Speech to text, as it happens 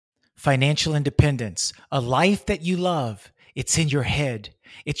financial independence, a life that you love. It's in your head.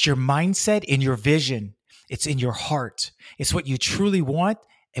 It's your mindset and your vision. It's in your heart. It's what you truly want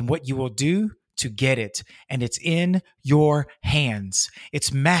and what you will do to get it. And it's in your hands.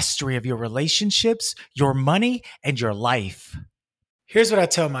 It's mastery of your relationships, your money, and your life. Here's what I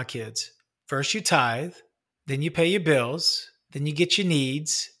tell my kids. First you tithe, then you pay your bills, then you get your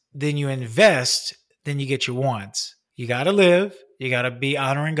needs, then you invest, then you get your wants. You got to live. You got to be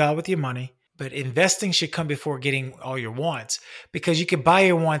honoring God with your money. But investing should come before getting all your wants, because you can buy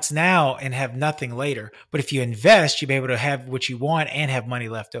your wants now and have nothing later. But if you invest, you'll be able to have what you want and have money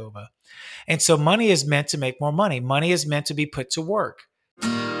left over. And so money is meant to make more money. Money is meant to be put to work.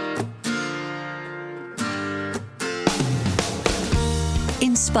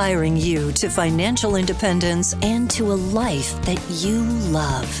 Inspiring you to financial independence and to a life that you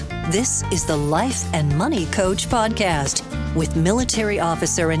love. This is the Life and Money Coach podcast with military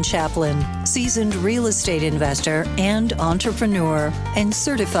officer and chaplain, seasoned real estate investor and entrepreneur, and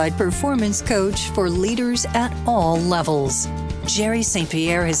certified performance coach for leaders at all levels. Jerry St.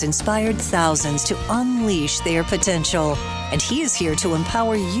 Pierre has inspired thousands to unleash their potential, and he is here to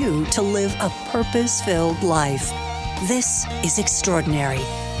empower you to live a purpose-filled life. This is extraordinary.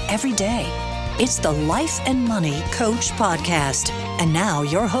 Every day. It's the Life and Money Coach podcast. And now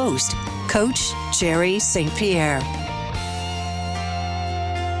your host, Coach Jerry St. Pierre.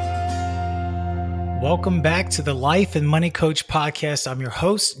 Welcome back to the Life and Money Coach podcast. I'm your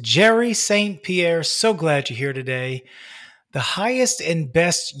host, Jerry St. Pierre. So glad you're here today. The highest and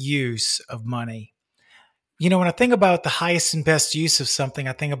best use of money. You know, when I think about the highest and best use of something,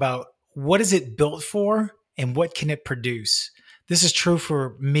 I think about what is it built for and what can it produce? This is true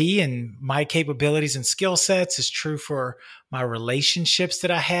for me and my capabilities and skill sets. It's true for my relationships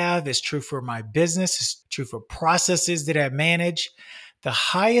that I have. It's true for my business. It's true for processes that I manage. The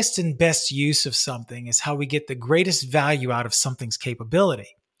highest and best use of something is how we get the greatest value out of something's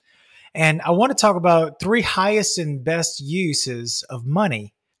capability. And I want to talk about 3 highest and best uses of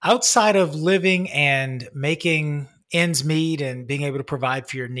money outside of living and making ends meet and being able to provide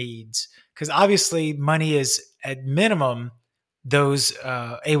for your needs. Because obviously money is at minimum those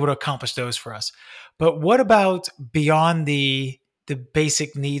able to accomplish those for us. But what about beyond the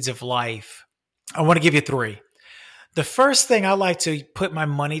basic needs of life? I want to give you 3. The first thing I like to put my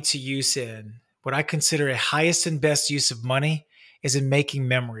money to use in, what I consider a highest and best use of money, is in making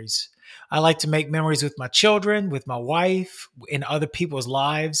memories. I like to make memories with my children, with my wife, in other people's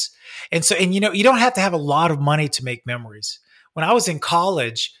lives. And you know, you don't have to have a lot of money to make memories. When I was in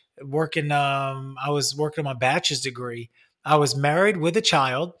college I was working on my bachelor's degree. I was married with a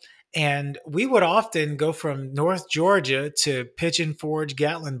child, and we would often go from North Georgia to Pigeon Forge,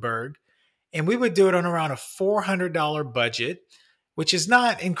 Gatlinburg, and we would do it on around a $400 budget, which is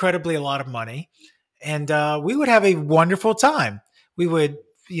not incredibly a lot of money. And we would have a wonderful time. We would,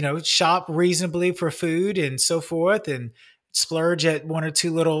 shop reasonably for food and so forth, and splurge at 1 or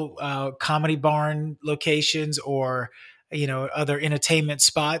 2 little comedy barn locations or other entertainment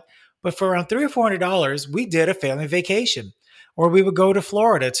spot. But for around $300 or $400, we did a family vacation. Or we would go to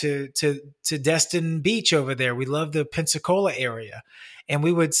Florida to Destin Beach over there. We love the Pensacola area. And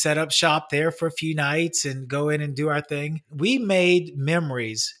we would set up shop there for a few nights and go in and do our thing. We made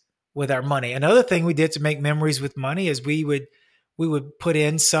memories with our money. Another thing we did to make memories with money is we would put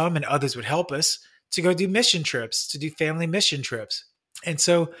in some, and others would help us, to go do mission trips, to do family mission trips. And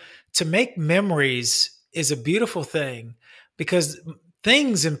so to make memories is a beautiful thing, because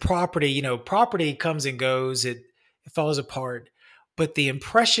things in property, property comes and goes, it falls apart. But the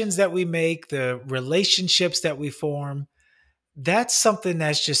impressions that we make, the relationships that we form, that's something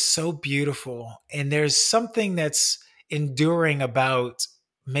that's just so beautiful. And there's something that's enduring about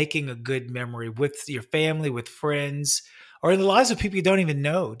making a good memory with your family, with friends, or in the lives of people you don't even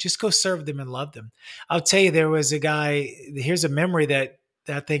know. Just go serve them and love them. I'll tell you, there was a guy, here's a memory that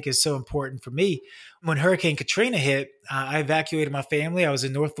I think is so important for me. When Hurricane Katrina hit, I evacuated my family. I was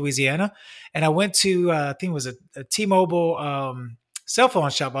in North Louisiana, and I went to, I think it was a T-Mobile cell phone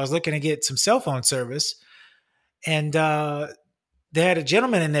shop. I was looking to get some cell phone service. And they had a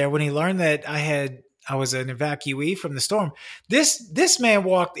gentleman in there. When he learned that I was an evacuee from the storm, this man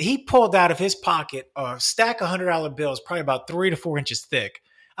he pulled out of his pocket a stack of $100 bills, probably about 3 to 4 inches thick.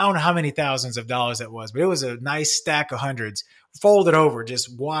 I don't know how many thousands of dollars that was, but it was a nice stack of hundreds, folded over,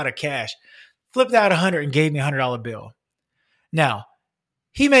 just wad of cash. Flipped out 100 and gave me a $100 bill. Now,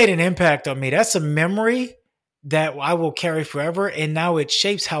 he made an impact on me. That's a memory that I will carry forever. And now it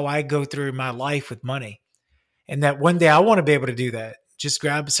shapes how I go through my life with money. And that one day I want to be able to do that. Just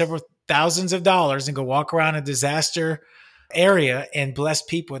grab several thousands of dollars and go walk around a disaster area and bless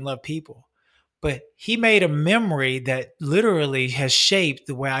people and love people. But he made a memory that literally has shaped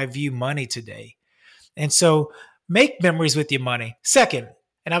the way I view money today. And so make memories with your money. Second,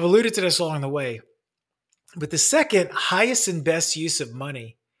 and I've alluded to this along the way, but the second highest and best use of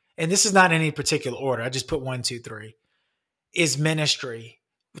money, and this is not in any particular order, I just put 1, 2, 3, is ministry.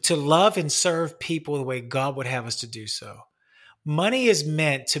 To love and serve people the way God would have us to do so. Money is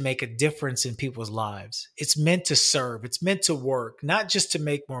meant to make a difference in people's lives. It's meant to serve. It's meant to work, not just to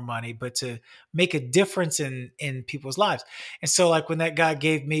make more money, but to make a difference in people's lives. And so like when that guy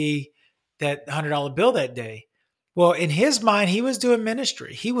gave me that $100 bill that day, well, in his mind, he was doing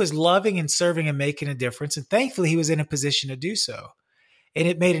ministry. He was loving and serving and making a difference. And thankfully, he was in a position to do so. And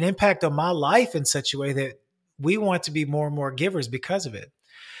it made an impact on my life in such a way that we want to be more and more givers because of it.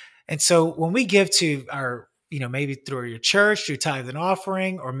 And so when we give to our, maybe through your church, through tithe and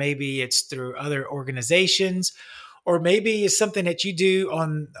offering, or maybe it's through other organizations, or maybe it's something that you do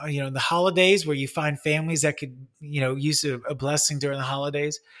on, the holidays where you find families that could, use a blessing during the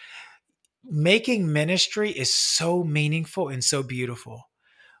holidays. Making ministry is so meaningful and so beautiful,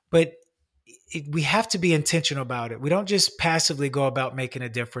 but we have to be intentional about it. We don't just passively go about making a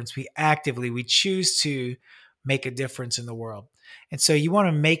difference. We choose to make a difference in the world. And so you want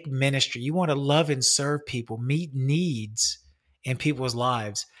to make ministry. You want to love and serve people, meet needs in people's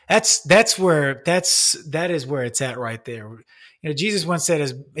lives. That is where it's at right there. Jesus once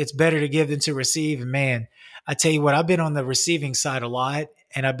said it's better to give than to receive. And man, I tell you what, I've been on the receiving side a lot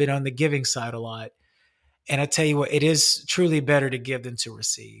and I've been on the giving side a lot. And I tell you what, it is truly better to give than to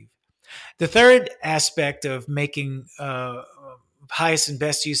receive. The third aspect of making highest and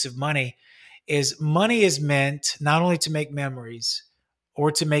best use of money is meant not only to make memories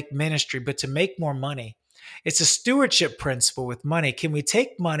or to make ministry, but to make more money. It's a stewardship principle with money. Can we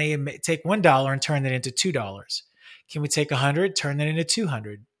take money and take $1 and turn it into $2? Can we take 100, turn it into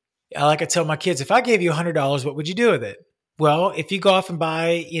 200? Like I tell my kids, if I gave you $100, what would you do with it? Well, if you go off and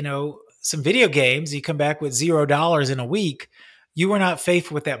buy, some video games, you come back with $0 in a week, you were not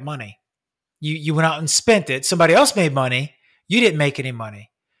faithful with that money. You went out and spent it. Somebody else made money. You didn't make any money.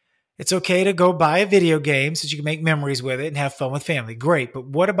 It's okay to go buy a video game so that you can make memories with it and have fun with family. Great. But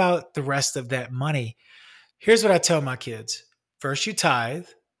what about the rest of that money? Here's what I tell my kids. First you tithe,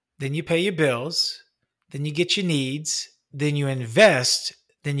 then you pay your bills, then you get your needs, then you invest,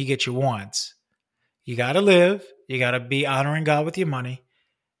 then you get your wants. You got to live. You got to be honoring God with your money.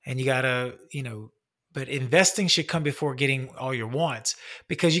 And you got to, but investing should come before getting all your wants,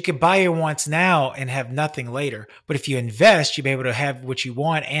 because you can buy your wants now and have nothing later. But if you invest, you'll be able to have what you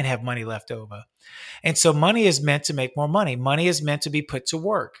want and have money left over. And so money is meant to make more money. Money is meant to be put to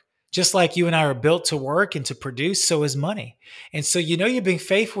work. Just like you and I are built to work and to produce, so is money. And so you're being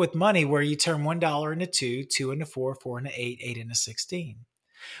faithful with money where you turn $1 into 2, 2 into 4, 4 into 8, 8 into 16.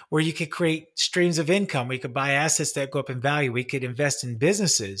 Where you could create streams of income. We could buy assets that go up in value. We could invest in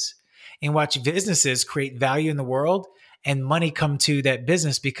businesses and watch businesses create value in the world and money come to that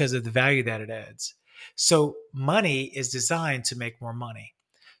business because of the value that it adds. So money is designed to make more money.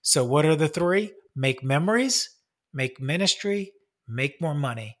 So what are the three? Make memories, make ministry, make more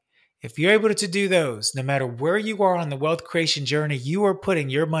money. If you're able to do those, no matter where you are on the wealth creation journey, you are putting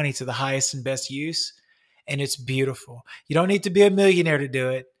your money to the highest and best use. And it's beautiful. You don't need to be a millionaire to do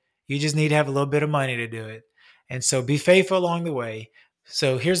it. You just need to have a little bit of money to do it. And so be faithful along the way.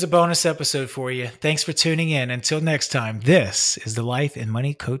 So here's a bonus episode for you. Thanks for tuning in. Until next time, this is the Life and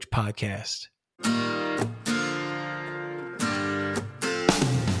Money Coach Podcast.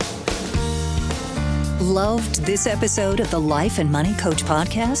 Loved this episode of the Life and Money Coach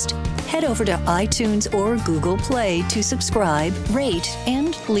Podcast? Head over to iTunes or Google Play to subscribe, rate,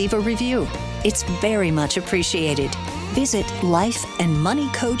 and leave a review. It's very much appreciated. Visit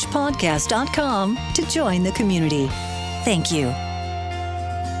lifeandmoneycoachpodcast.com to join the community. Thank you.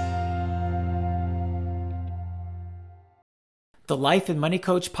 The Life and Money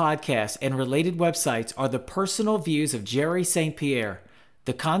Coach Podcast and related websites are the personal views of Jerry St. Pierre.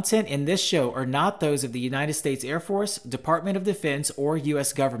 The content in this show are not those of the United States Air Force, Department of Defense, or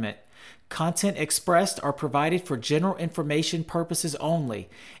U.S. government. Content expressed are provided for general information purposes only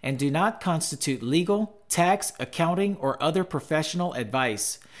and do not constitute legal, tax, accounting, or other professional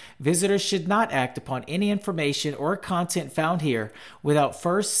advice. Visitors should not act upon any information or content found here without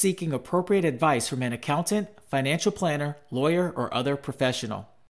first seeking appropriate advice from an accountant, financial planner, lawyer, or other professional.